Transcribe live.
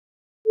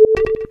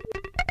Hi,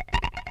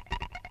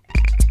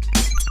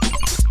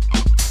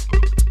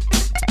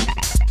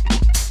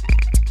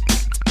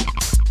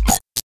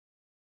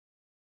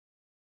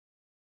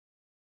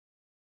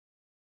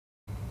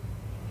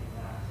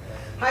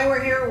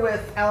 we're here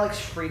with Alex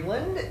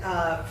Friedland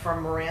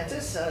from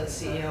Mirantis,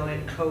 CEO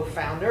and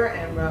co-founder,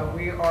 and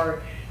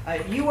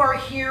you are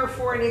here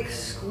for an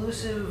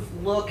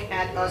exclusive look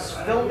at us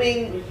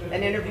filming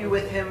an interview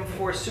with him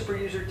for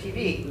Superuser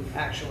TV,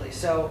 actually.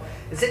 So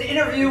it's an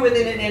interview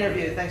within an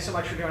interview. Thanks so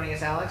much for joining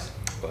us, Alex.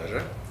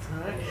 Pleasure. All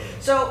right.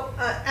 So,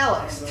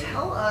 Alex,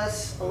 tell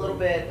us a little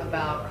bit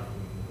about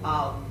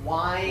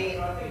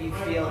why you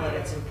feel that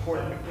it's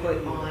important to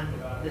put on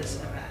this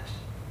event.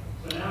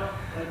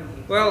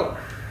 Well,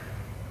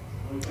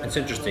 it's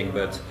interesting,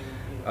 but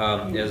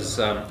as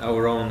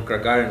our own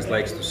Gregarians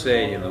likes to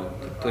say, in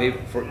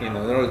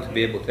order to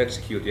be able to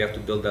execute, you have to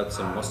build out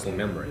some muscle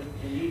memory,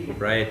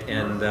 right?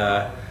 And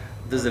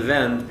this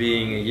event,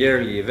 being a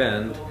yearly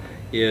event,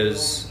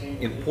 is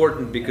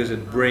important because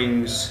it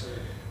brings,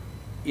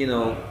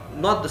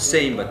 not the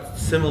same but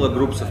similar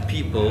groups of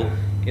people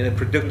in a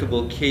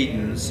predictable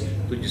cadence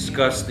to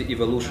discuss the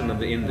evolution of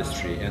the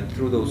industry, and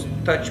through those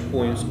touch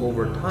points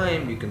over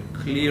time you can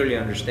clearly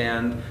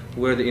understand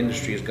where the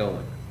industry is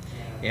going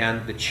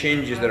and the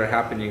changes that are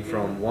happening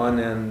from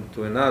one end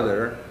to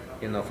another,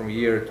 from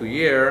year to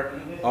year,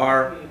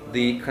 are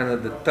the kind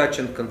of the touch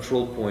and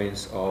control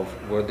points of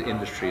where the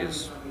industry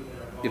is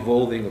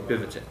evolving or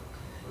pivoting.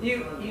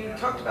 You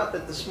talked about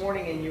that this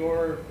morning in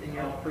your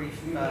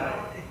brief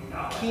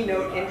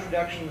keynote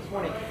introduction this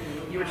morning.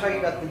 You were talking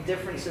about the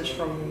differences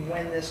from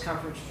when this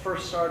conference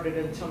first started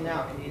until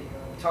now. Can you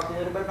talk a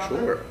little bit about that?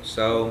 Sure.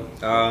 So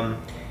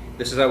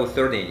this is our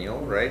third annual,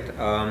 right?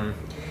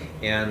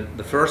 And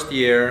the first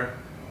year,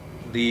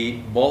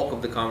 the bulk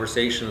of the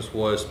conversations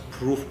was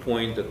proof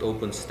point that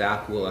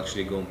OpenStack will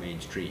actually go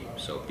mainstream.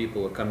 So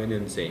people were coming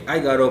in saying, I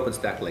got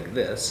OpenStack like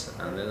this,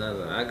 and then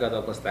I got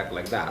OpenStack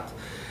like that.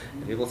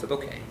 And people said,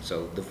 okay.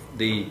 So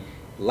the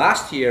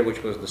last year,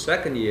 which was the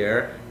second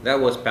year, that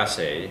was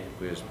passé,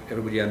 because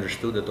everybody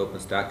understood that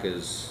OpenStack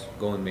is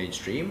going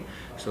mainstream.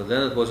 So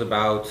then it was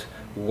about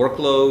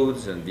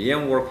workloads and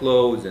VM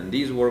workloads and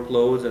these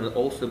workloads, and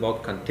also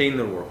about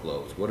container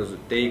workloads. What does it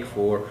take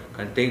for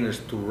containers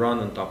to run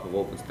on top of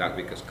OpenStack,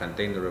 because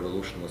container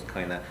revolution was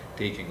kind of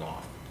taking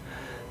off.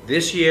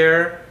 This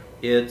year,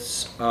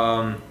 it's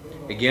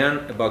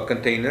again about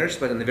containers,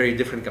 but in a very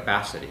different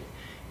capacity.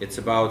 It's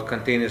about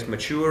containers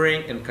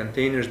maturing and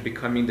containers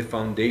becoming the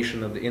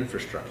foundation of the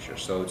infrastructure.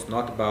 So it's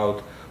not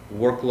about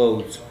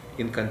workloads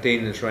in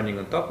containers running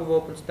on top of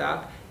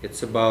OpenStack.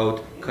 It's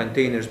about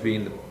containers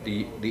being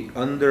the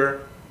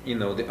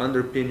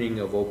underpinning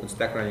of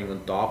OpenStack running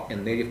on top,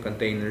 and native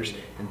containers,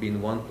 and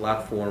being one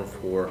platform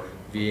for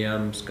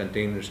VMs,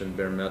 containers, and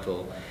bare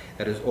metal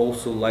that is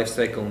also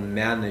lifecycle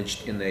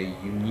managed in a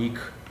unique,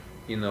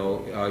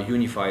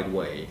 unified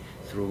way.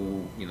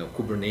 Through,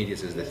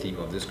 Kubernetes is the theme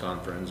of this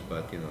conference,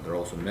 but there are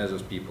also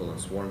Mesos people and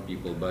Swarm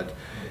people, but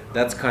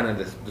that's kind of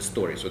the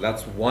story. So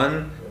that's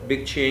one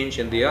big change,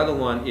 and the other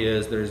one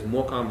is there is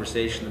more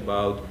conversation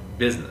about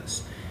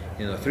business.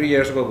 3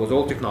 years ago it was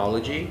all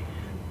technology.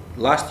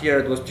 Last year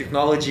it was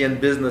technology and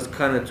business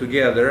kind of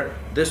together.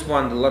 This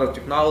one, a lot of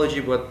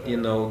technology, but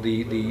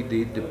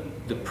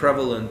the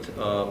prevalent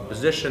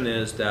position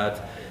is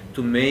that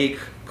to make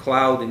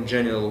cloud in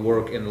general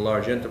work in a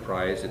large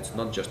enterprise, it's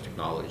not just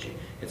technology.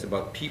 It's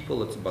about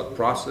people, it's about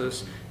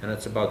process, and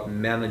it's about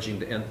managing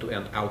the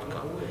end-to-end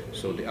outcome,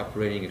 so the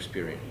operating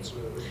experience.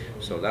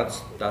 So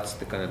that's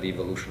the kind of the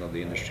evolution of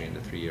the industry in the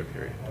 3-year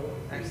period.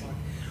 Excellent.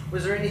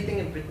 Was there anything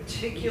in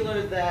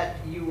particular that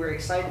you were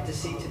excited to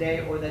see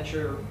today, or that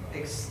you're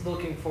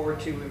looking forward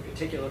to in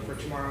particular for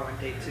tomorrow on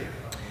day 2?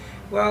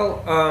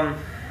 Well, I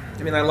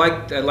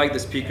like the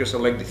speakers, I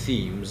like the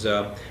themes.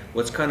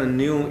 What's kind of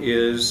new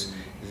is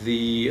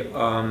the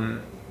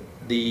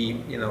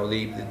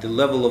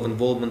level of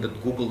involvement that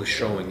Google is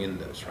showing in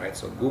this, right?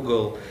 So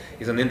Google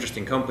is an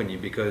interesting company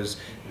because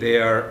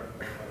they're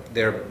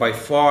by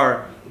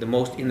far the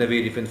most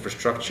innovative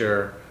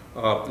infrastructure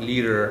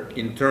leader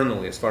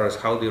internally as far as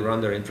how they run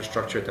their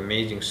infrastructure at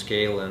amazing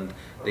scale, and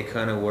they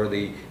kind of were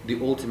the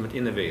ultimate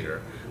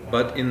innovator.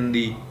 But in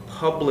the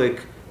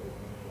public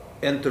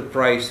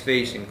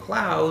enterprise-facing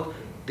cloud,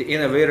 the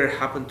innovator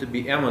happened to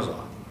be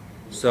Amazon.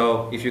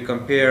 So if you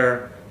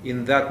compare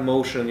in that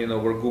motion,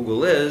 where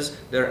Google is,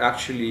 they're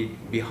actually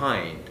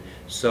behind.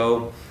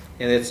 So,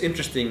 and it's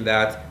interesting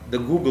that the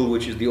Google,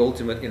 which is the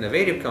ultimate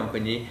innovative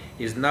company,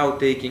 is now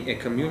taking a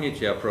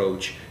community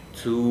approach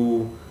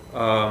to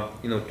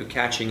to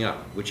catching up,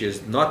 which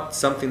is not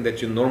something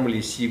that you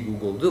normally see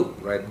Google do,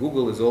 right?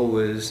 Google is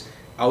always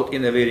out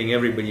innovating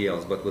everybody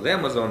else, but with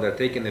Amazon, they're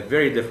taking a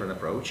very different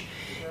approach.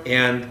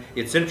 And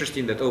it's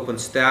interesting that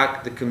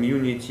OpenStack, the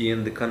community,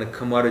 and the kind of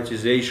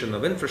commoditization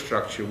of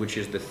infrastructure, which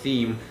is the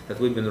theme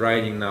that we've been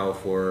riding now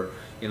for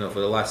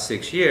for the last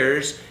 6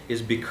 years,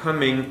 is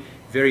becoming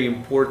very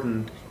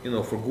important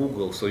for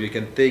Google. So you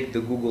can take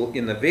the Google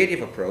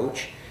innovative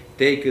approach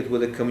take it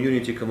with a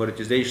community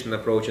commoditization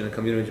approach and a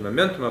community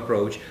momentum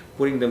approach,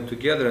 putting them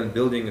together and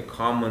building a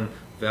common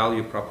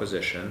value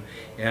proposition.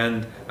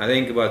 And I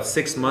think about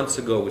 6 months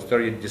ago we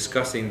started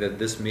discussing that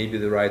this may be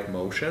the right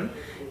motion,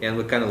 and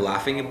we're kind of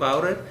laughing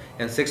about it,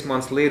 and 6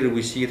 months later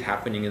we see it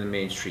happening in the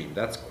mainstream.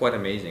 That's quite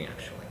amazing,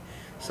 actually.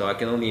 So I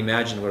can only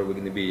imagine where we're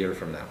going to be a year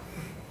from now.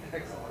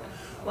 Excellent.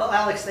 Well,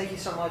 Alex, thank you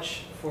so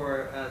much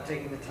for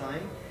taking the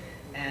time,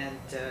 and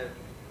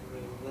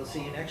we'll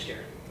see you next year.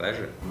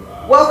 Pleasure.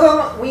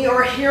 Welcome. We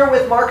are here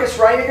with Marcus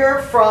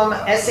Reiniger from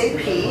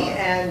SAP,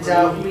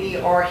 and we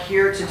are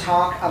here to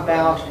talk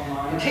about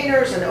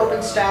containers and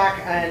OpenStack,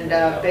 and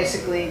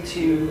basically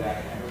to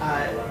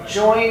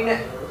join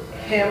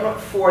him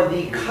for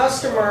the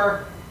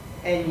customer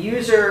and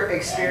user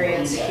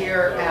experience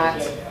here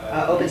at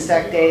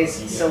OpenStack Days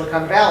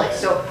Silicon Valley.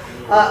 So,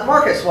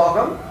 Marcus,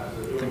 welcome.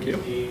 Thank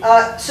you.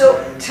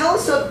 So, tell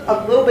us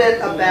a little bit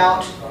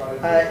about,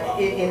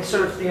 in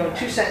sort of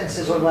 2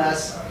 sentences or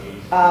less,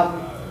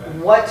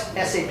 what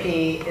SAP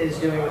is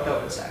doing with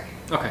OpenStack.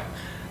 Okay.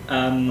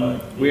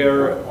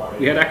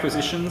 We had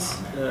acquisitions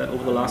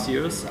over the last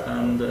years,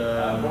 and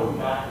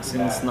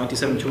since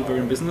 1972 we're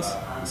in business.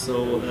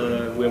 So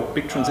we have a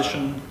big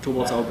transition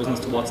towards our business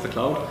towards the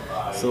cloud.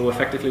 So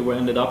effectively we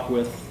ended up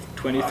with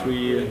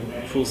 23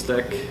 full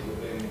stack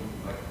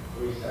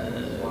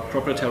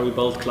proprietary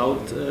built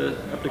cloud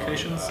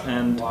applications,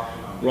 and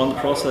run the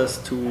process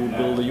to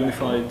build a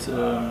unified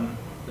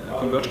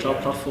converged cloud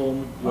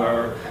platform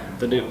where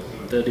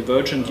the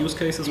divergent use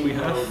cases we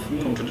have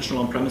from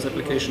traditional on-premise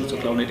applications to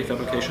cloud-native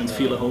applications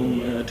feel a home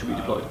to be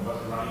deployed.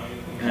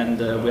 And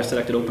we have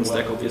selected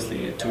OpenStack,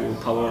 obviously, to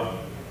power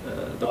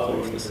the core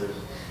of this.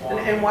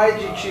 And why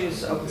did you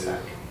choose OpenStack?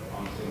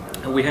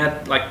 We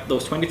had, like,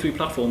 those 23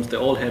 platforms, they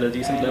all had a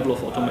decent level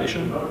of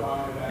automation,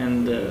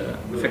 and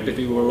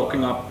effectively we were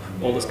locking up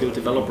all the skilled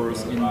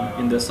developers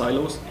in their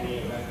silos.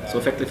 So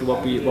effectively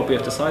what we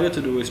have decided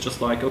to do is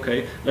just like,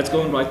 okay, let's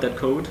go and write that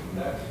code,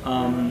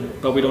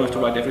 but we don't have to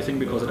write everything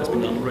because it has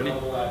been done already.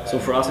 So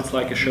for us it's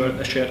like a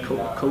shared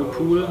code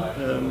pool,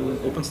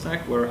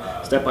 OpenStack, where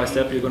step by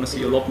step you're going to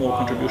see a lot more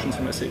contributions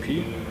from SAP.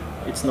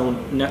 It's no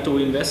netto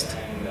invest,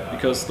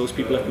 because those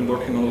people have been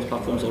working on those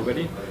platforms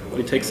already, but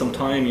it takes some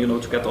time,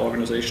 to get the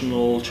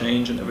organizational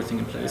change and everything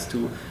in place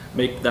to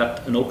make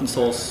that an open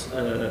source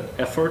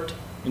effort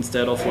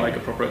instead of like a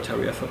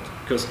proprietary effort,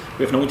 because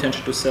we have no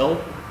intention to sell.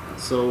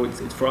 So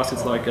for us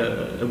it's like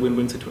a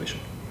win-win situation.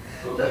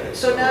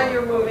 So now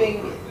you're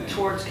moving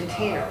towards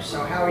containers,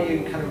 so how are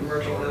you kind of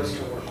merging those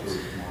two worlds?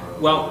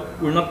 Well,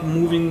 we're not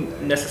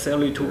moving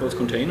necessarily towards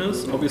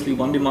containers. Obviously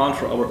one demand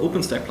for our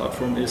OpenStack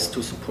platform is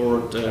to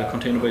support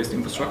container-based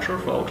infrastructure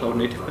for our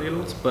cloud-native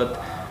payloads, but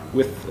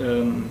with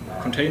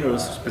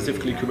containers,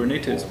 specifically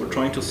Kubernetes, we're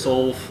trying to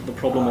solve the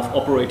problem of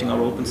operating our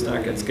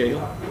OpenStack at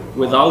scale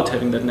without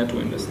having that netto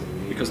invest.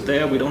 Because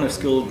there we don't have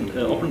skilled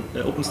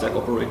OpenStack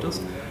operators,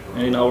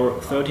 and in our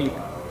 13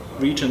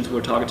 regions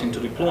we're targeting to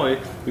deploy,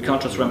 we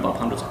can't just ramp up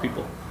hundreds of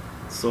people.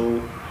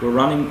 So we're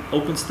running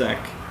OpenStack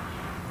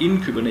in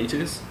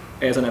Kubernetes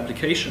as an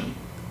application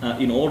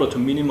in order to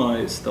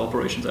minimize the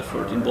operations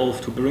effort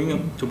involved to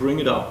bring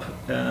it up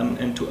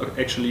and to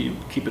actually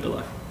keep it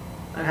alive.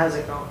 And how's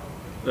it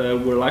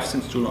going? We're live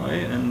since July,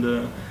 and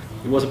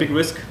it was a big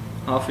risk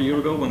half a year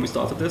ago when we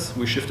started this.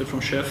 We shifted from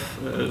Chef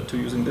to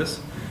using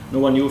this. No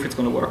one knew if it's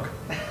going to work,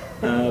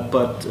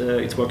 but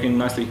it's working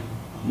nicely,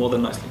 more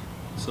than nicely.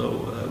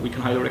 So we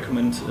can highly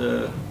recommend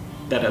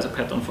that as a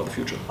pattern for the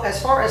future. As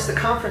far as the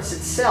conference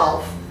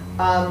itself,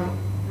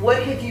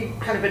 what have you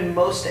kind of been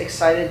most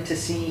excited to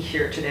see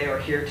here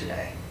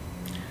today?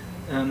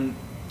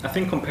 I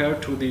think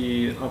compared to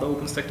the other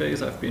OpenStack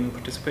days I've been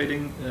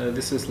participating,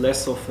 this is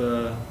less of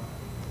a,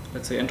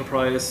 let's say,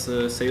 enterprise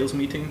sales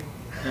meeting,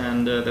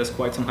 and there's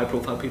quite some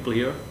high-profile people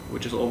here,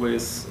 which is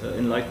always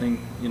enlightening,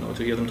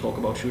 to hear them talk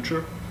about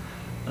future.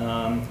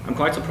 I'm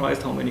quite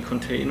surprised how many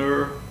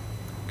container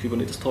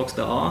Kubernetes talks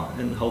there are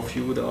and how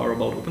few there are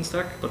about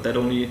OpenStack, but that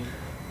only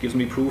gives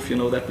me proof,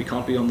 that we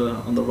can't be on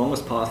the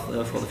wrongest path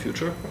for the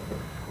future.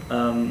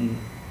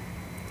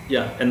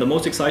 Yeah, and the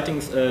most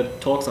exciting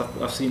talks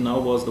I've seen now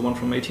was the one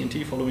from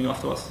AT&T following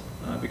after us,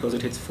 because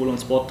it hits full on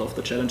spot of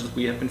the challenges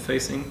we have been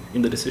facing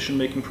in the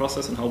decision-making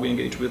process and how we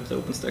engage with the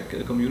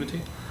OpenStack community.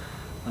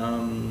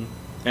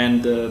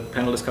 And the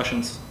panel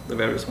discussions, the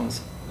various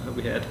ones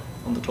we had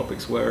on the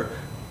topics where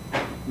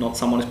not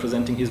someone is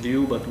presenting his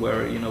view, but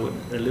where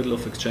a little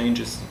of exchange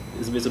is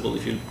visible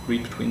if you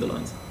read between the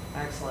lines.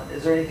 Excellent.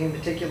 Is there anything in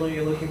particular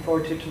you're looking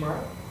forward to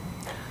tomorrow?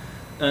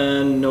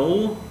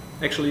 No,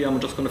 actually I'm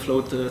just going to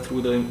float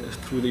through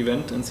the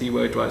event and see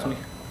where it drives me.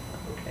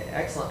 Okay,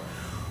 excellent.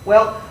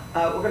 Well,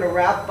 we're going to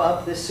wrap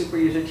up this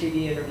Superuser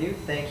TV interview.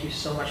 Thank you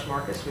so much,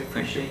 Marcus. We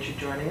appreciate you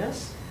joining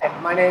us.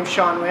 My name's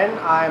Sean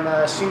Nguyen. I'm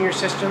a senior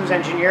systems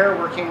engineer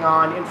working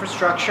on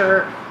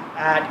infrastructure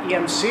at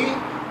EMC,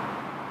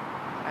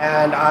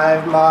 and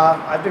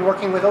I've been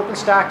working with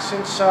OpenStack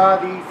since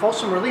the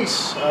fulsome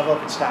release of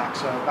OpenStack,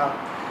 so about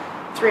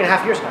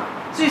 3.5 years now.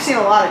 So you've seen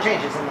a lot of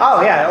changes in that.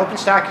 Oh yeah,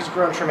 OpenStack has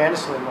grown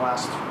tremendously in the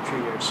last few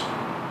years.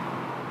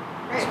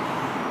 Great.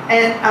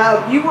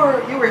 And you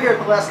were here at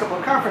the last couple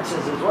of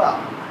conferences as well.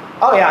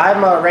 Oh yeah,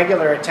 I'm a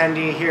regular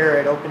attendee here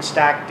at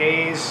OpenStack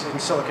Days in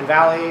Silicon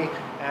Valley,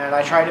 and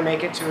I try to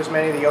make it to as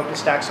many of the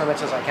OpenStack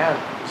summits as I can.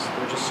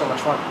 They're just so much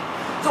fun.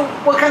 So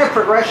what kind of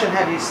progression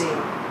have you seen?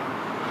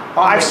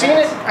 I've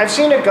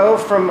seen it go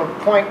from a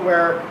point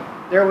where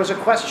there was a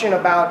question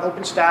about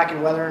OpenStack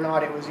and whether or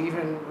not it was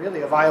even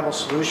really a viable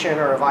solution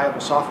or a viable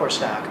software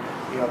stack.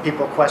 You know,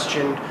 people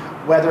questioned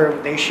whether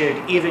they should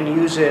even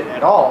use it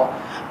at all.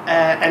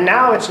 And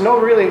now it's no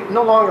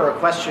longer a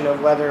question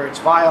of whether it's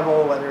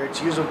viable, whether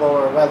it's usable,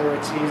 or whether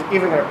it's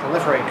even going to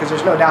proliferate, because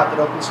there's no doubt that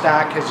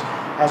OpenStack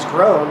has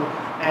grown,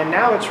 and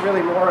now it's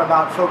really more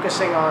about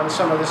focusing on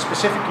some of the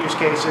specific use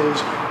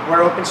cases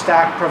where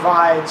OpenStack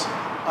provides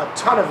a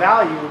ton of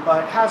value,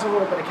 but has a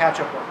little bit of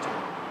catch-up work to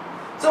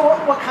it. So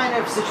what kind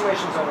of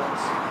situations are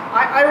those?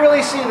 I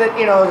really see that,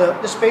 you know,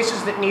 the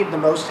spaces that need the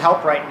most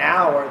help right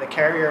now are the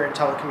carrier and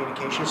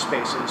telecommunication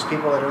spaces.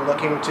 People that are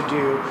looking to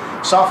do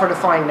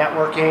software-defined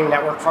networking,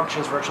 network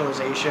functions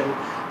virtualization,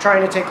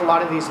 trying to take a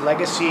lot of these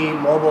legacy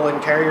mobile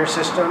and carrier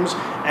systems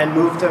and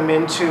move them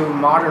into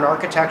modern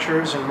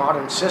architectures and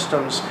modern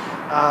systems.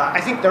 I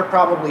think they're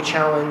probably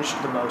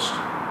challenged the most.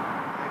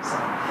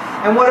 Excellent.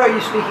 And what are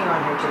you speaking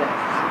on here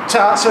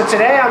today? So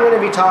today I'm going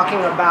to be talking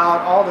about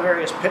all the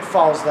various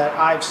pitfalls that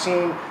I've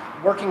seen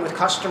working with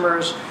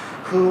customers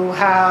who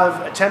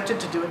have attempted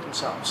to do it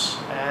themselves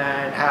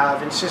and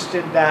have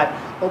insisted that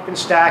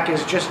OpenStack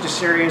is just a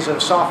series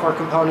of software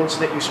components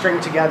that you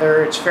string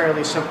together. It's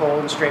fairly simple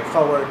and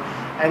straightforward.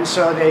 And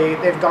so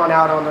they've gone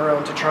out on their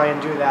own to try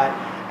and do that.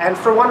 And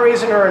for one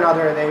reason or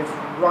another, they've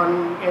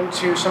run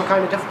into some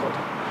kind of difficulty.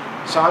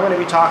 So I'm going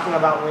to be talking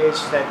about ways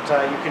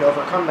that you can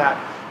overcome that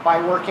by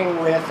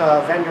working with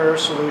a vendor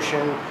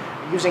solution,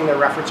 using their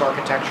reference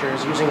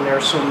architectures, using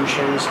their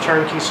solutions,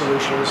 turnkey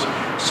solutions,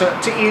 so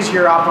to ease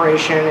your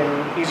operation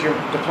and ease your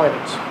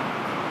deployments.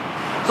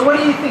 So what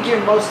do you think you're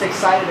most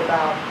excited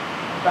about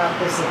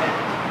this event?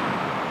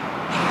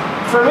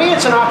 For me,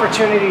 it's an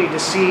opportunity to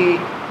see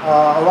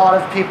a lot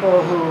of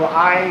people who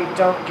I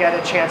don't get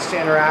a chance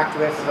to interact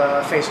with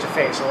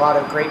face-to-face. A lot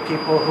of great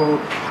people who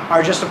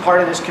are just a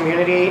part of this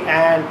community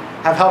and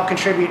have helped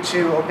contribute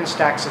to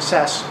OpenStack's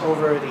success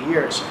over the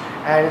years.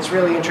 And it's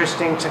really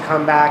interesting to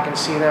come back and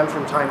see them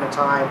from time to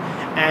time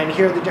and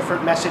hear the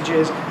different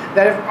messages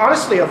that have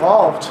honestly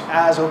evolved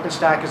as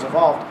OpenStack has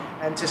evolved,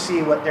 and to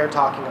see what they're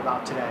talking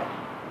about today.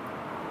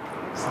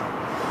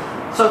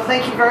 So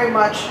thank you very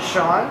much,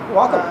 Sean.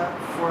 Welcome.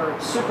 For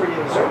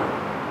Superuser.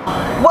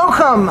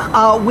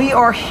 Welcome. We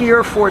are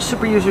here for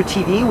Superuser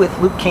TV with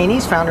Luke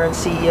Kanies, founder and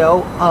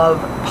CEO of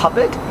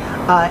Puppet.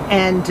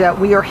 And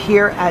we are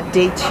here at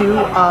day 2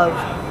 of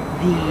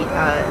the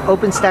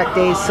OpenStack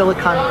Days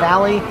Silicon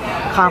Valley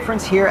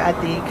conference here at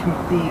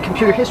the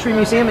Computer History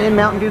Museum in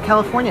Mountain View,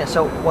 California.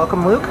 So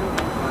welcome, Luke.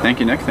 Thank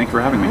you, Nick. Thank you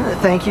for having me.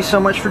 Thank you so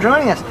much for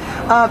joining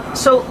us.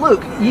 So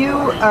Luke, you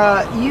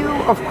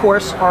of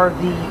course are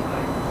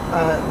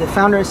the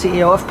founder and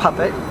CEO of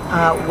Puppet,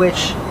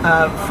 which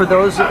for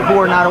those who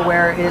are not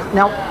aware is,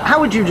 now how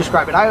would you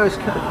describe it? I always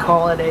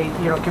call it a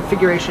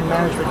configuration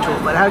management tool,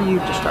 but how do you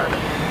describe it?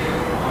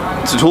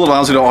 It's a tool that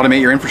allows you to automate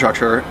your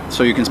infrastructure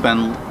so you can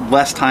spend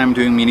less time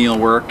doing menial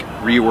work,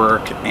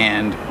 rework,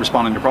 and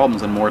responding to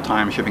problems, and more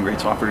time shipping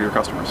great software to your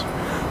customers.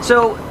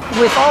 So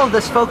with all of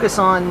this focus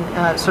on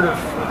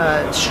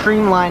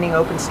streamlining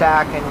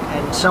OpenStack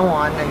and so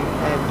on,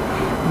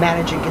 and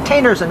managing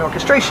containers and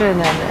orchestration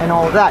and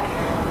all of that,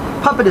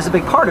 Puppet is a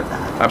big part of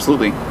that.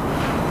 Absolutely.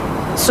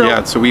 So,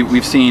 yeah, so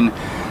we've seen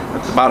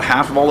about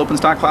half of all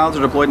OpenStack clouds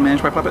are deployed and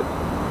managed by Puppet.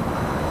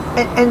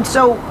 And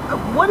so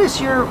what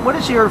is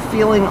your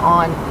feeling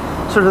on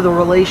sort of the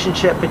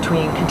relationship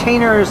between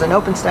containers and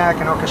OpenStack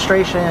and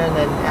orchestration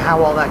and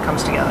how all that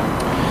comes together?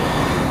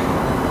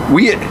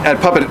 We at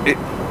Puppet,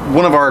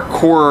 one of our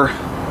core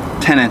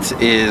tenets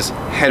is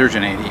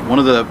heterogeneity. One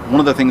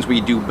of the things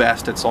we do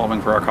best at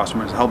solving for our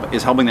customers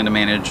is helping them to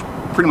manage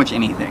pretty much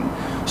anything.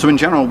 So in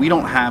general, we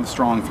don't have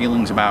strong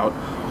feelings about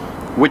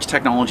which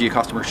technology a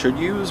customer should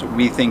use.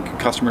 We think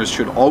customers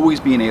should always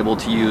be enabled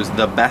to use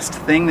the best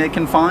thing they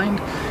can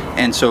find,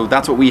 and so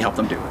that's what we help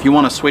them do. If you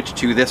want to switch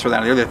to this or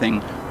that or the other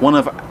thing, one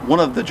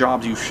of the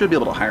jobs you should be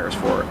able to hire us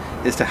for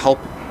is to help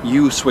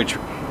you switch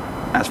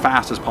as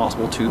fast as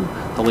possible to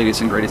the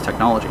latest and greatest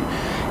technology.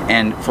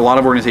 And for a lot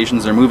of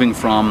organizations, they're moving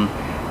from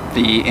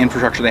the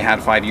infrastructure they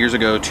had 5 years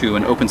ago to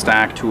an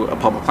OpenStack, to a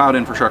public cloud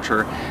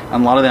infrastructure,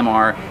 and a lot of them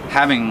are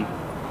having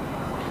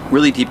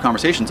really deep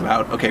conversations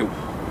about, okay,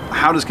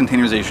 how does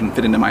containerization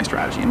fit into my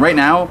strategy? And right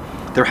now,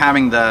 they're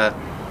having the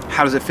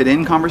how does it fit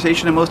in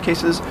conversation in most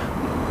cases.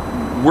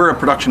 We're a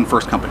production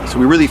first company, so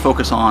we really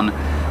focus on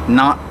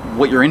not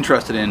what you're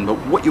interested in, but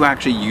what you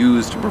actually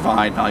use to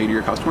provide value to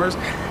your customers.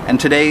 And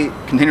today,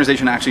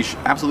 containerization actually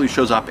absolutely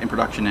shows up in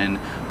production in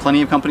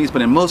plenty of companies,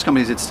 but in most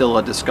companies, it's still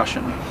a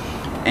discussion.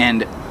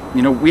 And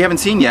we haven't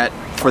seen yet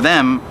for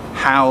them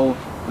how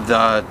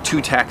the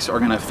two techs are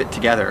going to fit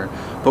together,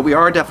 but we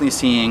are definitely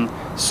seeing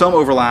some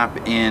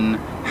overlap in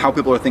how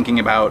people are thinking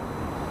about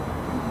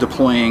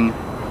deploying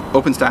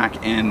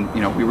OpenStack and,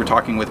 we were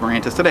talking with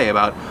Marantis today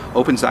about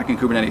OpenStack and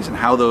Kubernetes and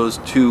how those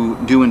two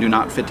do and do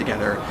not fit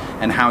together,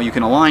 and how you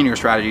can align your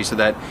strategy so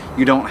that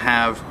you don't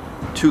have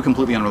two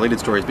completely unrelated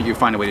stories, but you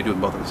find a way to do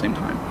them both at the same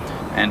time.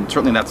 And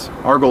certainly that's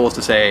our goal, is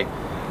to say,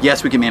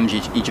 yes, we can manage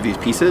each of these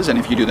pieces, and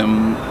if you do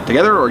them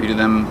together, or you do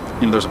them,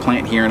 there's a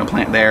plant here and a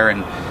plant there,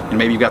 and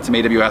maybe you've got some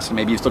AWS, and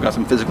maybe you've still got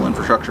some physical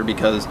infrastructure,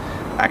 because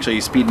actually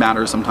speed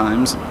matters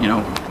sometimes.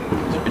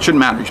 It shouldn't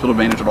matter, you should be able to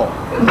manage it all.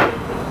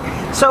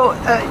 So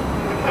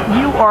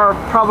you are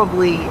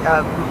probably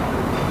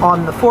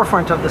on the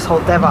forefront of this whole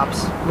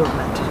DevOps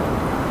movement.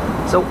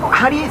 So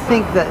how do you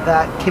think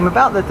that came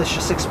about, that this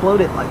just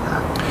exploded like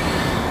that?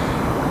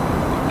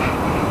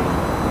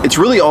 It's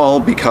really all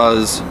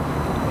because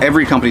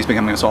every company is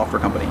becoming a software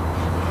company.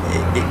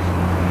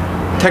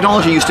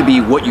 Technology used to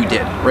be what you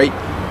did, right?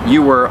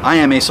 I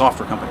am a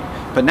software company.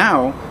 But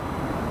now,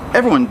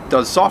 everyone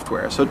does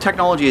software. So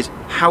technology is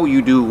how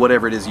you do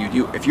whatever it is you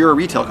do. If you're a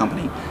retail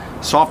company,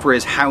 software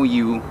is how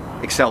you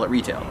excel at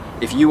retail.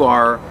 If you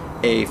are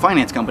a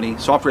finance company,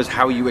 software is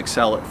how you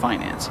excel at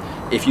finance.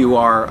 If you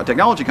are a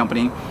technology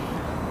company,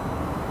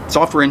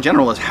 software in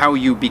general is how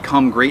you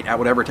become great at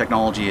whatever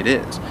technology it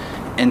is.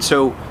 And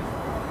so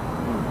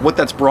what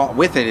that's brought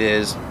with it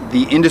is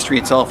the industry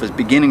itself is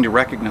beginning to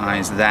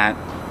recognize that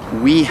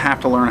we have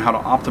to learn how to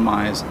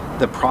optimize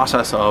the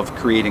process of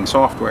creating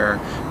software,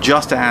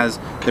 just as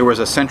there was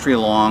a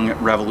century-long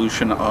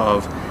revolution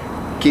of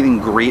getting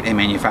great at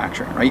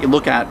manufacturing, right? You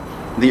look at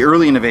the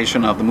early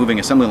innovation of the moving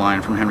assembly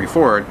line from Henry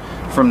Ford,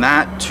 from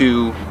that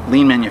to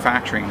lean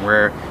manufacturing,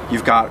 where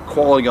you've got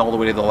quality all the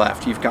way to the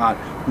left, you've got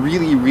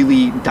really,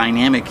 really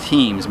dynamic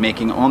teams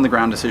making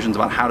on-the-ground decisions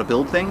about how to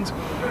build things.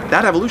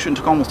 That evolution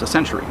took almost a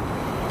century.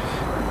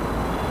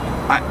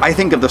 I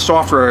think of the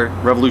software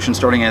revolution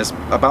starting as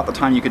about the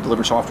time you could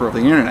deliver software over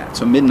the internet,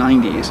 so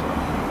mid-90s.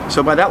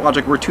 So by that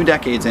logic, we're 2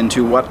 decades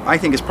into what I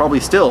think is probably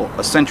still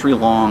a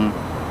century-long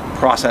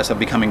process of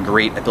becoming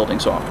great at building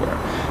software.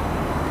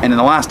 And in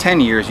the last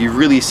 10 years, you've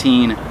really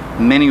seen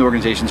many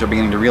organizations are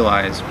beginning to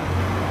realize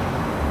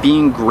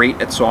being great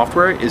at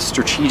software is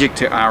strategic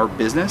to our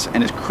business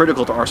and is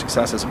critical to our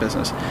success as a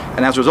business.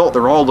 And as a result,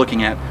 they're all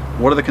looking at,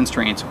 what are the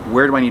constraints?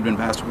 Where do I need to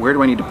invest? Where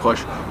do I need to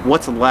push?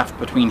 What's left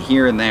between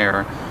here and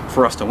there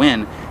for us to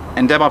win?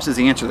 And DevOps is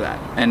the answer to that.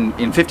 And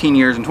in 15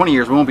 years and 20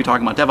 years, we won't be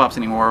talking about DevOps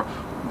anymore.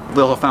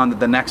 They'll have found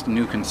the next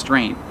new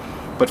constraint.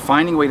 But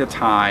finding a way to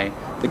tie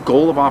the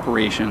goal of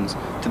operations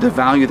to the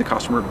value the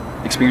customer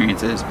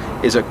experiences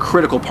is a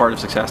critical part of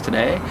success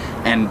today.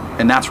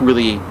 And that's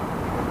really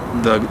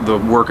the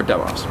work of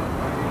DevOps.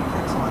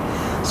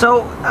 Excellent.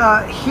 So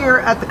here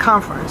at the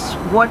conference,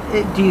 what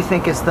do you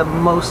think is the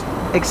most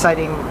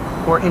exciting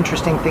or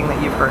interesting thing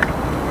that you've heard?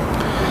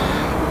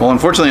 Well,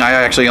 unfortunately, I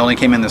actually only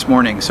came in this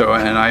morning,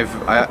 and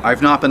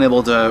I've not been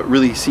able to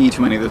really see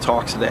too many of the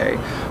talks today,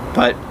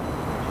 but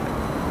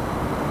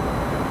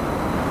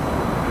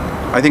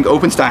I think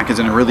OpenStack is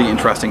in a really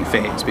interesting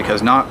phase,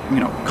 because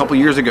a couple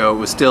years ago it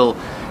was still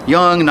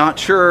young, not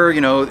sure,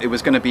 it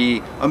was going to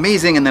be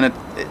amazing, and then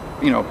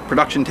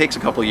production takes a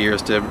couple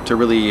years to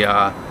really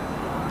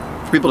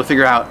for people to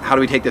figure out, how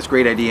do we take this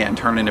great idea and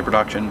turn it into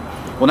production.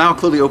 Well, now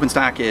clearly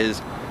OpenStack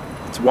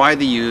it's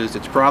widely used,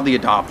 it's broadly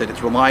adopted,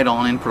 it's relied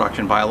on in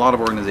production by a lot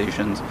of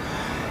organizations,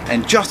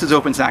 and just as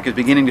OpenStack is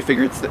beginning to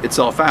figure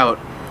itself out,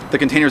 the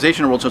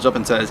containerization world shows up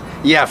and says,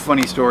 yeah,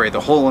 funny story, the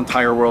whole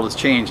entire world has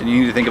changed and you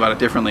need to think about it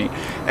differently.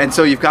 And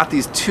so you've got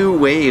these 2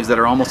 waves that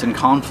are almost in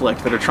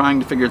conflict, that are trying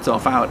to figure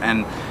itself out,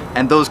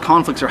 and those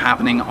conflicts are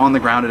happening on the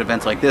ground at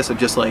events like this, of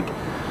just like,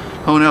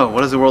 oh no,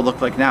 what does the world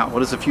look like now? What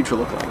does the future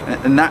look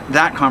like? And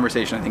that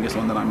conversation, I think, is the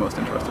one that I'm most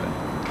interested in.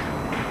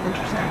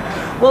 Interesting.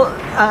 Well,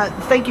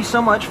 thank you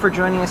so much for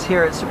joining us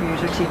here at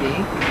Superuser TV.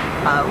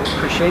 We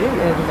appreciate it,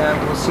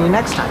 and we'll see you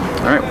next time.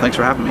 All right, well, thanks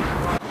for having me.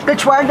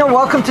 Rich Wagner,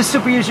 welcome to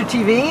Superuser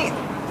TV.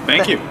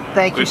 Thank you.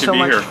 Thank you Good to so be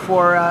much here.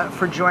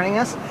 for joining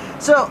us.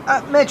 So,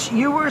 Mitch,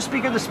 you were a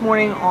speaker this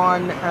morning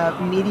on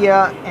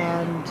media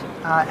and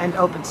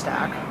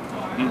OpenStack.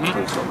 Mm-hmm.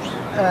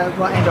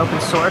 And open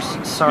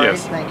source. Sorry,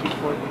 Yes. thank you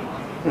for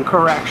the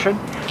correction.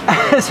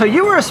 So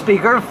you were a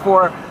speaker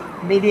for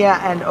media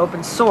and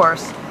open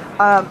source.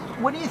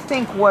 What do you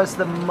think was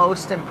the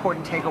most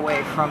important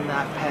takeaway from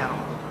that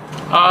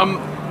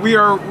panel? We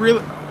are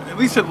really, at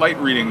least at Light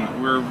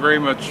Reading, we're very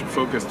much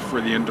focused for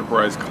the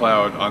enterprise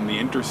cloud on the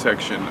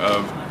intersection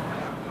of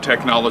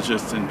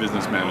technologists and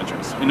business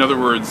managers. In other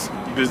words,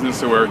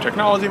 business-aware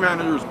technology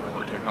managers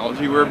or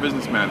technology-aware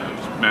business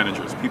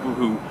managers, people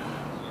who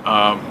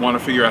want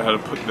to figure out how to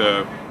put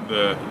the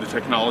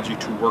technology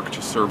to work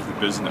to serve the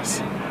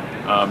business.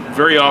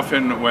 Very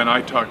often when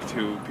I talk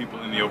to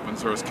people in the open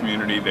source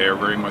community, they are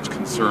very much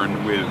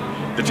concerned with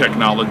the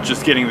technology,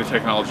 just getting the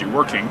technology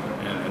working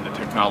and the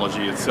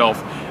technology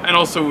itself, and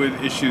also with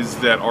issues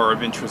that are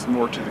of interest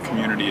more to the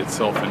community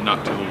itself and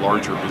not to the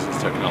larger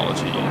business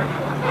technology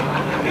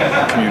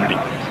community.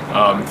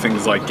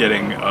 Things like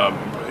getting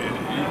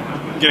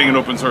an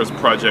open source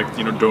project,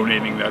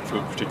 donating that to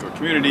a particular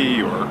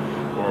community,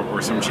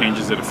 or some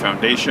changes at a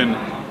foundation.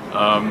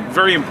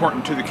 Very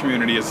important to the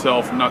community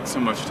itself, not so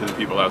much to the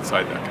people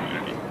outside that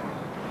community.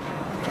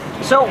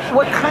 So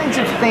what kinds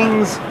of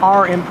things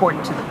are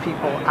important to the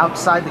people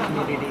outside the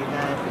community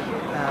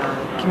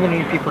that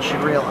community people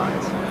should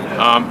realize?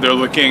 They're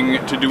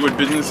looking to do what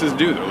businesses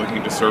do. They're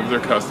looking to serve their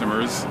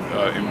customers,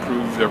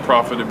 improve their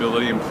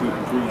profitability,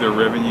 improve their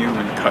revenue,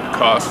 and cut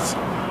costs,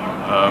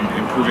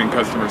 improving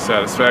customer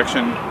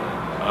satisfaction,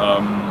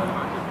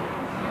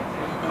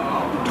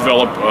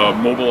 develop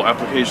mobile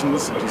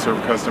applications to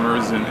serve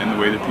customers in the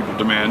way that people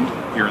demand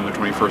here in the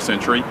 21st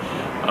century.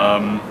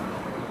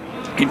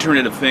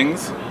 Internet of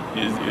Things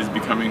is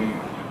becoming,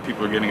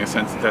 people are getting a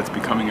sense that that's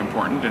becoming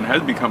important and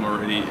has become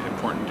already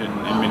important in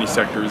many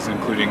sectors,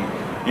 including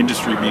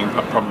industry being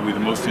probably the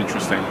most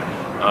interesting.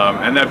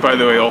 And that, by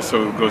the way,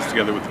 also goes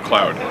together with the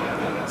cloud.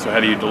 So how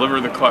do you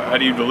deliver the cloud? How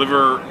do you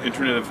deliver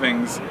Internet of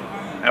Things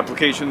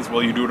applications?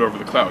 Well, you do it over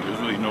the cloud. There's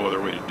really no other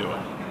way to do it.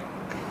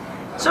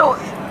 So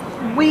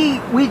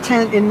we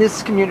tend, in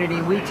this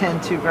community, we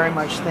tend to very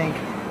much think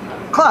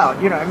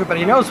cloud. You know,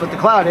 everybody knows what the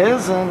cloud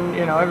is, and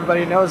you know,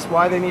 everybody knows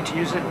why they need to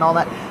use it and all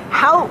that.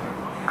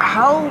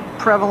 How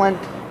prevalent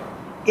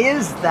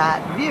is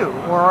that view,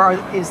 or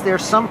is there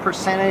some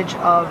percentage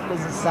of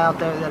businesses out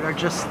there that are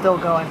just still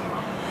going,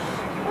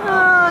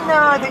 no,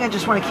 I think I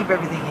just want to keep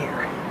everything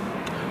here?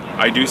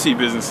 I do see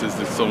businesses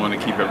that still want to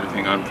keep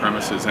everything on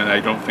premises, and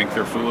I don't think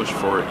they're foolish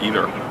for it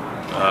either.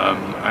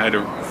 I had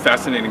a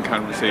fascinating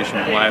conversation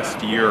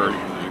last year,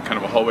 kind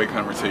of a hallway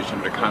conversation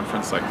at a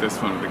conference like this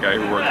one, with a guy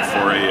who worked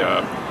for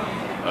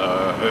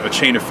a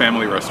chain of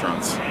family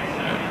restaurants.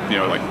 You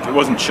know, like, it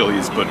wasn't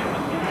Chili's, but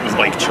it was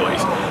like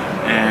Chili's.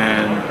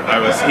 And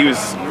he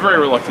was very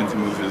reluctant to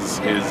move his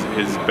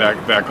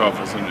back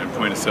office and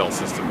point of sale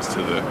systems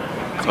to the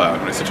cloud.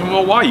 And I said to him,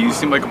 well, why? You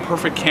seem like a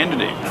perfect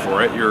candidate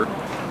for it. Your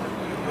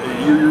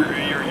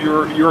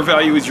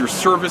value is your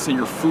service and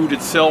your food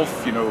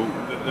itself. You know,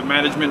 the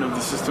management of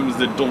the systems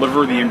that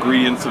deliver the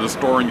ingredients to the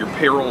store, and your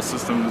payroll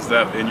systems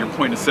and your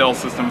point of sale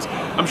systems.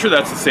 I'm sure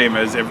that's the same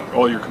as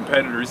all your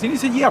competitors. And he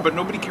said, yeah, but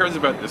nobody cares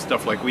about this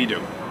stuff like we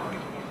do.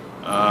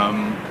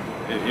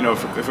 You know,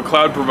 if a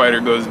cloud provider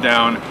goes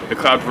down, the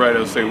cloud provider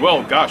will say,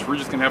 well, gosh, we're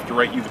just going to have to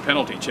write you the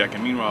penalty check.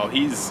 And meanwhile,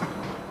 he's,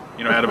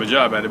 you know, out of a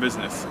job, out of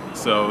business.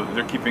 So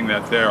they're keeping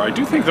that there. I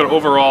do think that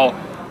overall,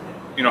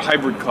 you know,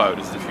 hybrid cloud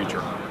is the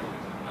future.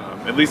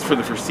 At least for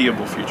the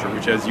foreseeable future,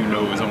 which, as you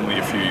know, is only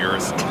a few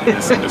years in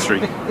this industry.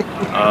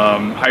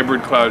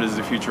 Hybrid cloud is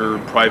the future,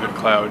 private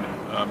cloud.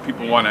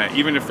 People want to,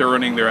 even if they're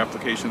running their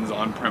applications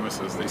on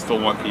premises, they still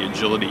want the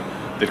agility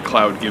that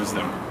cloud gives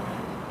them.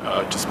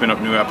 To spin up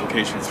new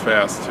applications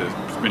fast, to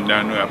spin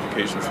down new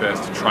applications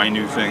fast, to try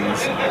new things.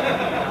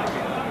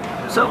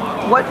 So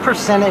what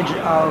percentage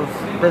of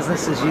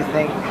businesses you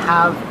think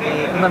have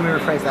let me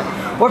rephrase that,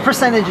 what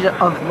percentage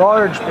of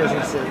large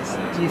businesses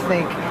do you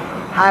think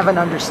have an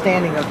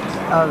understanding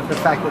of the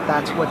fact that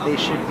that's what they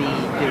should be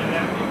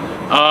doing?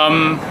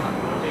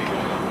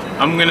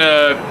 I'm going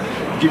to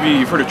give you,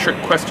 you've heard of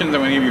trick questions, I'm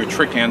going to give you a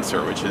trick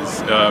answer, which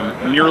is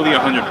nearly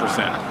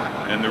 100%.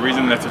 And the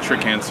reason that's a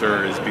trick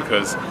answer is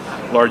because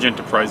large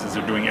enterprises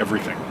are doing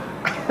everything.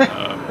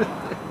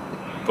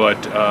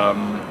 But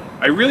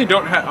I really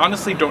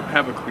honestly don't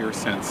have a clear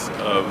sense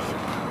of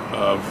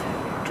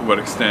to what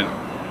extent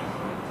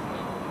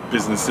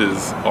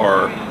businesses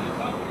are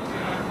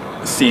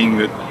seeing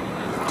that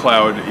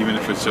cloud, even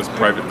if it's just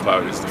private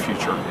cloud, is the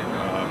future.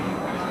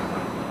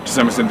 To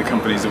some extent, the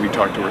companies that we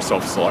talk to are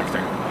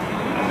self-selecting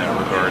in that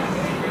regard.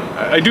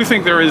 I do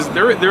think there is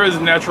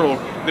a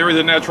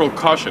natural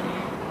caution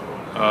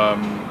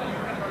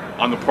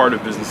on the part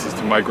of businesses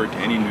to migrate to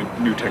any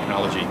new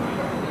technology,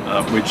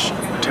 which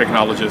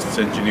technologists,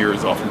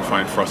 engineers often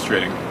find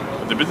frustrating.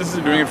 But the businesses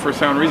are doing it for a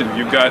sound reason. If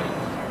you've got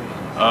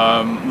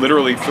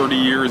literally 30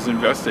 years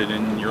invested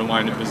in your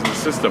line of business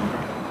system,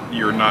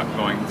 you're not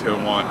going to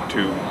want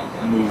to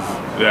move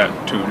that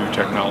to new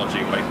technology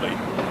lightly.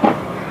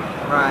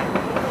 Right.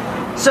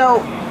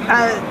 So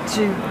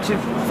to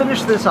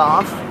finish this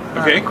off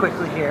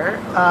quickly here,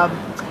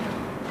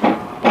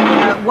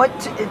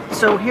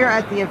 so here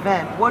at the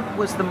event, what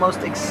was the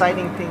most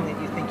exciting thing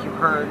that you think you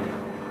heard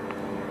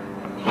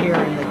here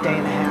in the day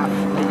and a half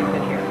that you've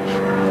been here?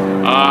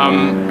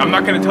 I'm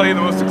not going to tell you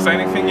the most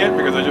exciting thing yet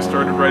because I just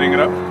started writing it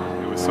up.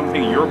 It was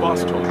something your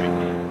boss told me.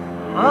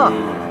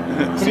 Oh.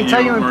 Did he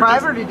tell you in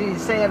private, or did he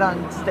say it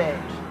on stage?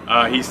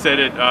 He said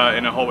it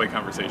in a hallway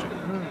conversation.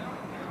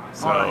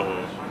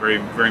 So very,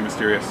 very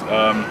mysterious.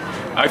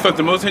 I thought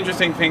the most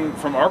interesting thing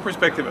from our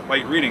perspective at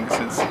Light Reading,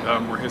 since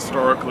we're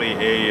historically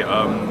a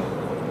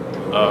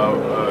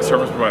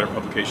service provider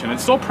publication, and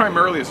still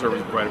primarily a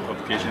service provider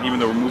publication, even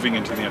though we're moving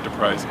into the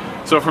enterprise.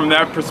 So from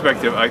that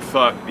perspective, I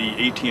thought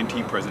the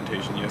AT&T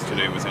presentation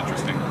yesterday was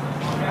interesting.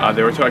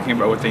 They were talking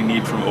about what they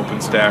need from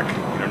OpenStack.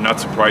 You know, not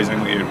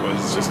surprisingly, it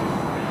was just.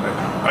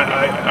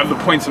 I have the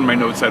points in my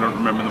notes. I don't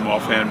remember them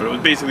offhand, but it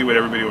was basically what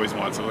everybody always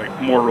wants. So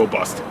like more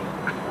robust.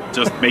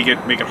 Just make it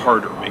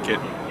harder. Make it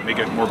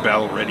more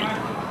battle ready.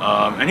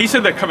 And he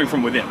said that coming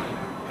from within.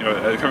 You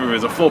know, coming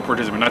as a full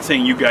participant. Not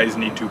saying you guys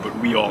need to, but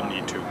we all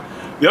need to.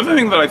 The other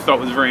thing that I thought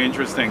was very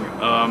interesting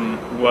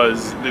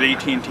was that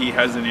AT&T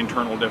has an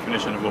internal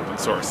definition of open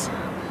source.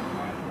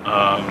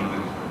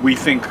 We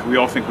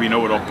all think we know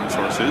what open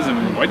source is,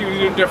 and why do you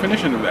need a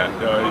definition of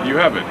that? You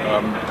have it.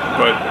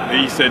 But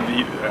he said,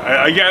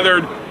 I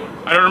gathered,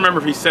 I don't remember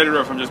if he said it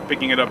or if I'm just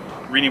picking it up,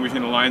 reading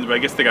between the lines, but I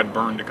guess they got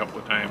burned a couple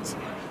of times.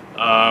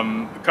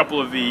 A couple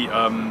of the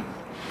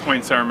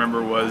points I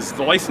remember was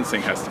the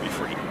licensing has to be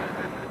free.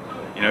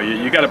 You know,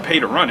 you got to pay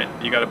to run it.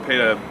 You got to pay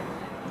to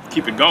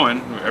keep it going.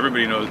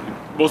 Everybody knows.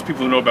 Most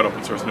people who know about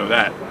open source know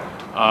that.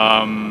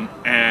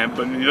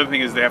 But the other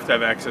thing is they have to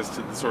have access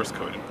to the source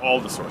code, all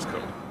the source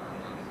code.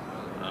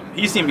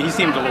 He seemed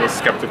a little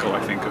skeptical,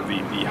 I think, of the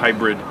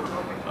hybrid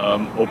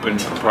open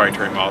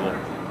proprietary model,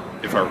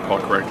 if I recall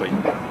correctly,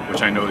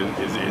 which I know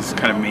is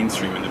kind of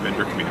mainstream in the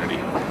vendor community.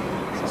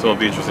 So it'll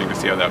be interesting to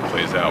see how that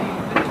plays out.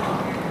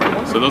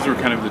 So those were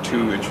kind of the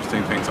two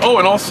interesting things. Oh,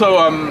 and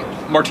also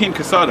Martin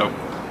Casado,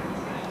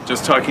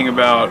 just talking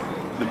about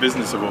the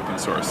business of open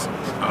source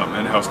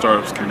and how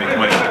startups can make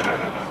money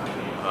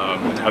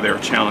and how they're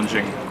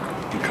challenging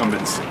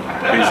incumbents,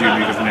 basically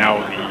because now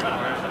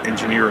the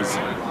engineers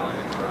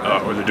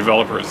or the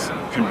developers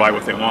can buy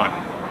what they want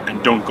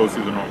and don't go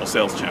through the normal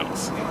sales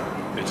channels.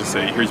 They just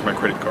say, here's my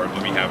credit card,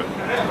 let me have it.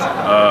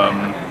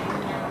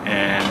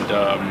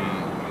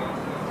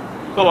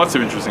 Well, lots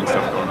of interesting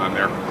stuff going on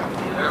there.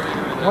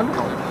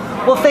 Wonderful.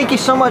 Well, thank you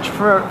so much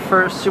from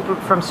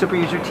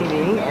Superuser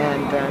TV,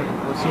 and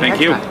we'll see you next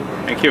time.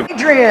 Thank you.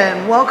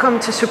 Adrian, welcome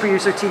to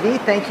Superuser TV.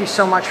 Thank you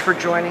so much for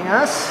joining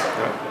us.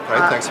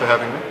 Hi, thanks for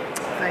having me.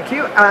 Thank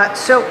you.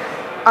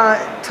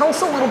 Tell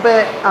us a little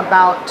bit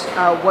about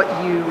what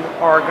you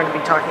are going to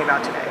be talking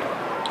about today.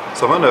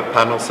 So I'm on a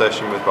panel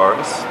session with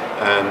Boris,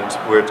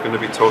 and we're going to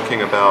be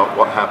talking about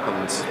what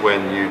happens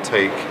when you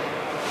take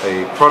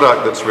a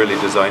product that's really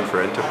designed for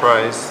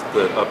enterprise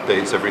that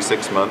updates every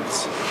 6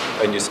 months,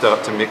 and you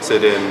start to mix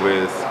it in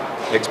with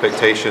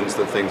expectations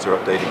that things are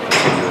updating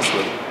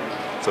continuously.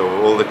 So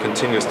all the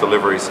continuous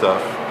delivery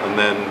stuff, and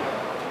then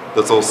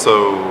there's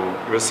also,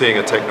 we're seeing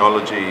a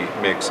technology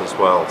mix as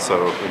well.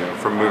 So, you know,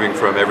 from moving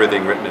from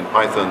everything written in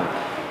Python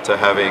to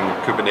having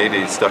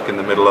Kubernetes stuck in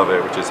the middle of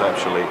it, which is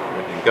actually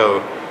written in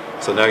Go.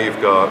 So now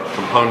you've got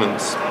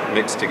components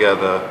mixed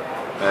together,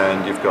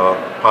 and you've got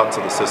parts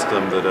of the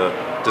system that are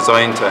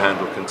designed to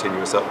handle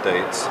continuous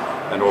updates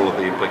and all of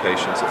the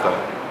implications of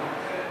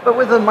that. But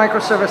with a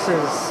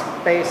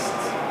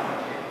microservices-based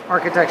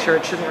architecture,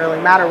 it shouldn't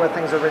really matter what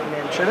things are written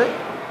in, should it?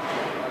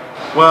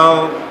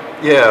 Well,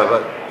 yeah,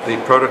 but the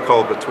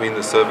protocol between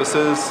the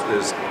services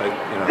is,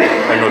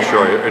 I'm not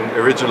sure.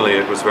 Originally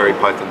it was very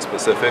Python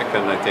specific,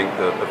 and I think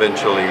that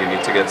eventually you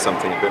need to get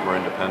something a bit more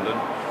independent.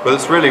 But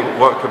it's really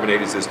what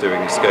Kubernetes is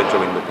doing is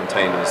scheduling the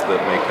containers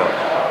that make up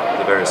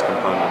the various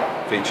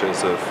component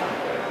features of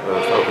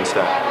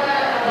OpenStack.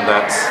 And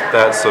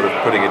that's sort of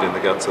putting it in the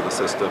guts of the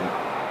system,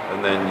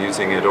 and then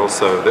using it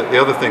also. The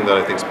other thing that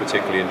I think is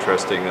particularly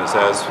interesting is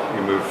as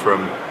you move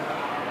from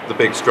the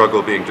big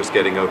struggle being just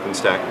getting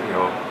OpenStack,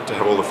 to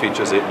have all the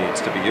features it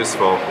needs to be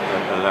useful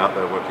and out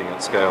there working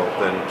at scale,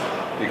 then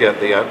you get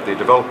the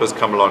developers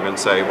come along and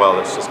say, well,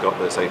 it's just got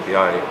this API,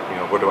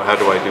 how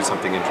do I do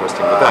something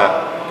interesting with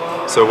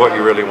that? So what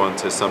you really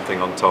want is something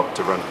on top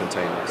to run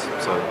containers.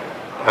 So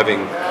I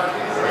think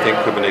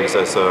Kubernetes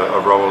has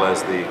a role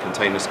as the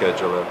container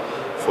scheduler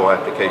for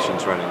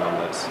applications running on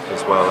this,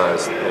 as well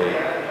as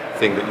a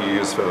thing that you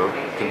use for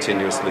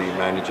continuously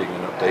managing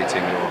and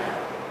updating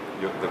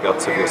the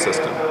guts of your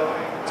system.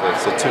 So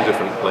it's two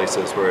different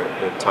places where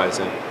it ties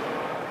in.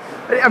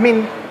 I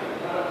mean,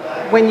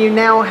 when you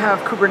now have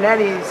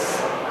Kubernetes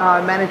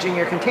managing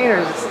your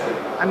containers,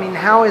 I mean,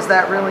 how is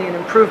that really an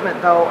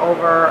improvement though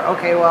over,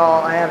 okay,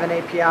 well, I have an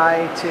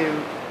API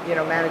to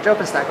manage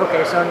OpenStack.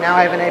 Okay, so now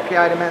I have an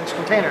API to manage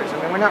containers.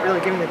 I mean, we're not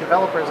really giving the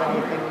developers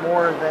anything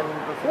more than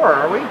before,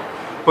 are we?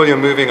 Well, you're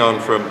moving on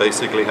from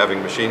basically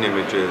having machine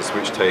images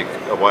which take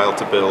a while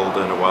to build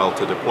and a while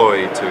to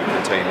deploy to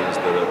containers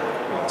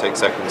that take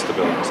seconds to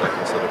build and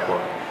seconds to deploy.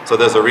 So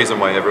there's a reason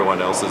why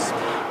everyone else has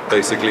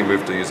basically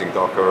moved to using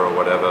Docker or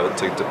whatever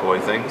to deploy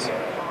things.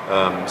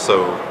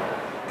 So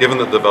given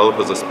that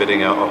developers are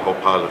spitting out a whole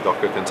pile of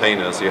Docker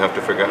containers, you have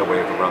to figure out a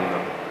way to run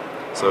them.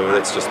 So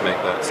let's just make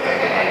that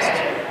standardized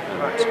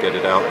and get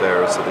it out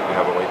there so that you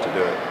have a way to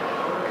do it.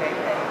 Okay.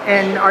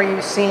 And are you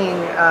seeing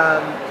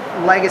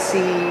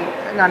legacy,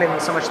 not even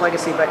so much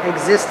legacy, but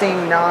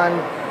existing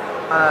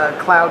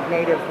non-cloud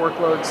native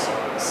workloads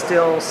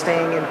still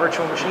staying in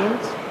virtual machines?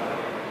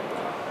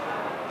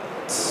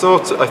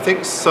 I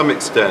think some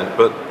extent,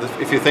 but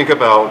if you think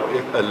about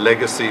a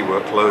legacy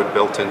workload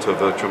built into a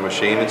virtual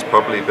machine, it's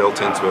probably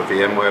built into a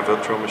VMware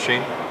virtual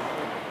machine.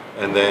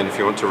 And then if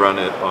you want to run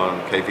it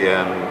on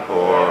KVM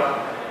or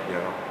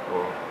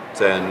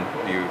Zen,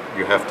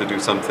 you have to do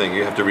something,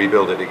 you have to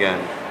rebuild it again.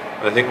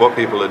 And I think what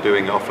people are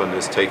doing often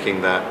is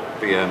taking that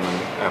VM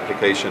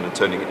application and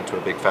turning it into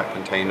a big fat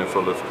container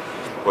full of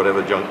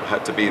whatever junk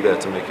had to be there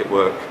to make it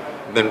work.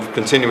 Then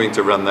continuing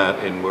to run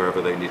that in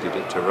wherever they needed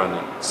it to run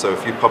it. So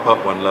if you pop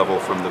up one level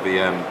from the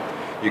VM,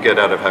 you get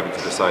out of having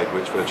to decide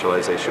which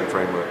virtualization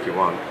framework you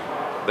want.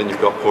 Then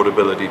you've got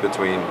portability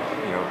between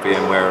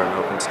VMware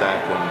and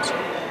OpenStack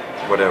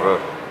and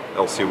whatever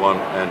else you want,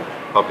 and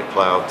public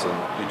clouds,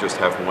 and you just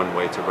have one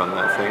way to run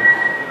that thing.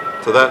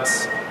 So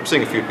I'm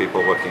seeing a few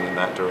people working in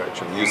that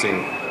direction,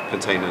 using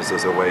containers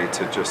as a way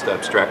to just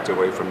abstract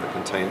away from the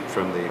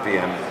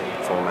VM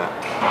format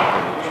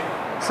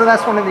image. So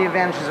that's one of the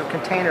advantages of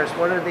containers.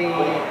 What are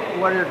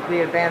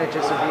the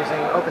advantages of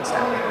using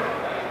OpenStack?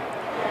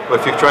 Well,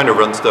 if you're trying to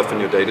run stuff in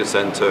your data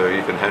center,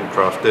 you can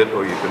handcraft it,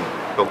 or you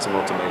can build some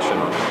automation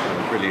on it,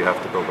 and really you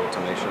have to build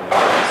automation.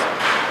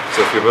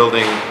 So if you're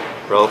building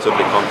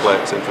relatively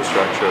complex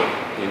infrastructure,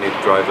 you need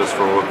drivers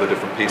for all of the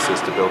different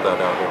pieces to build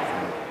that out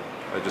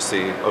of. I just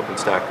see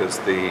OpenStack as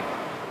the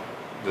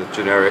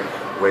generic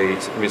way.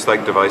 It's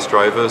like device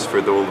drivers for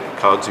all the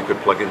cards you could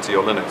plug into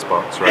your Linux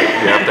box, right?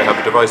 You have to have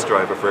a device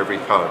driver for every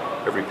card,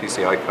 every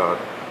PCI card.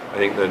 I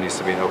think there needs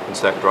to be an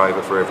OpenStack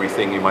driver for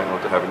everything you might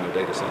want to have in your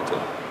data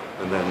center.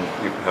 And then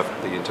you have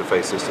the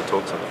interfaces to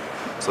talk to them,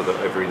 so that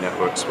every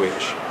network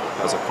switch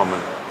has a common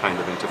kind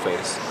of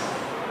interface.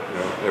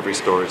 Every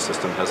storage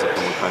system has a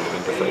common kind of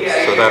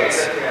interface. So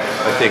that's,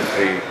 I think,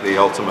 the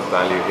ultimate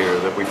value here,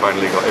 that we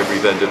finally got every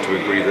vendor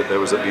to agree that there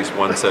was at least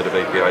one set of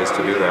APIs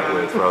to do that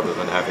with, rather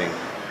than having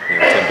 10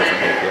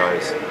 different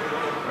APIs.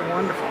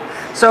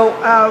 Wonderful. So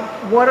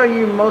what are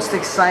you most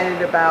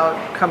excited about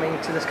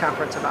coming to this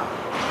conference about?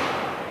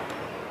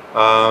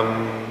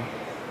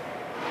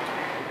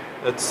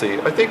 Let's see.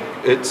 I think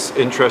it's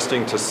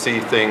interesting to see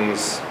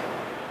things,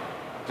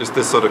 just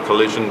this sort of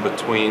collision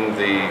between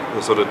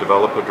the sort of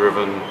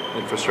developer-driven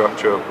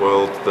infrastructure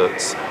world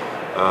that's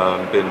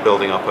been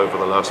building up over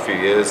the last few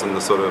years, and the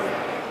sort of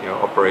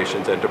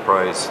operations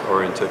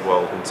enterprise-oriented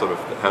world, and sort of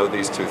how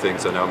these two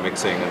things are now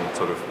mixing, and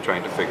sort of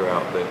trying to figure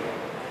out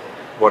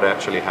what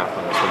actually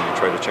happens when you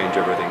try to change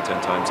everything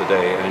 10 times a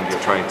day, and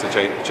you're trying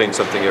to change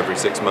something every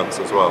 6 months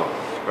as well.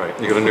 Right?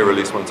 You get a new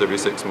release once every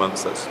 6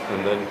 months.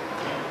 And then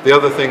the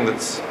other thing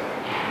that's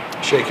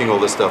shaking all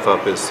this stuff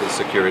up is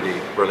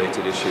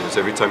security-related issues.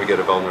 Every time you get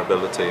a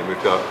vulnerability, and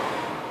we've got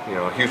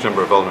a huge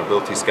number of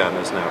vulnerability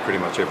scanners now. Pretty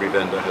much every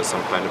vendor has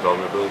some kind of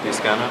vulnerability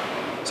scanner.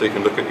 So you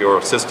can look at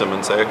your system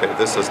and say, okay,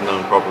 this has a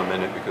known problem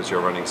in it because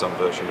you're running some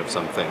version of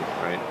something,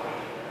 right?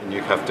 And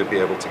you have to be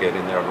able to get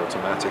in there and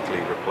automatically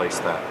replace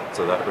that.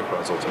 So that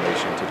requires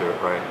automation to do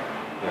it right.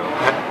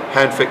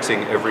 Hand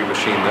fixing every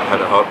machine that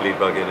had a Heartbleed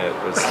bug in it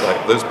was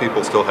like, those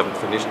people still haven't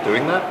finished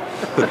doing that.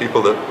 The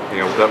people that,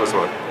 that was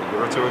what, a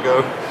year or two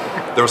ago?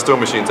 There are still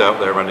machines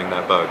out there running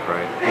that bug,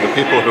 right? And the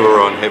people who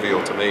are on heavy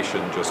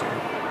automation just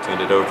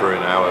turned it over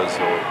in hours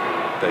or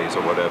days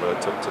or whatever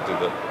to do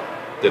that.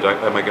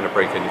 Am I going to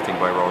break anything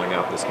by rolling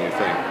out this new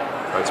thing?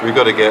 Right, so we've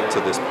got to get to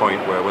this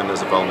point where when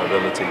there's a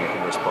vulnerability, you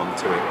can respond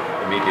to it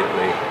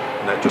immediately,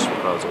 and that just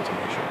requires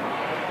automation.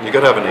 You've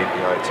got to have an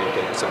API to your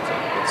data center.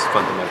 It's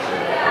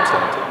fundamentally what it comes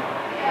down to.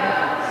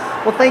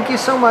 Well, thank you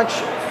so much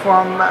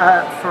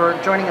for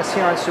joining us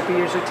here on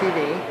Superuser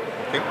TV.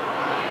 Thank you.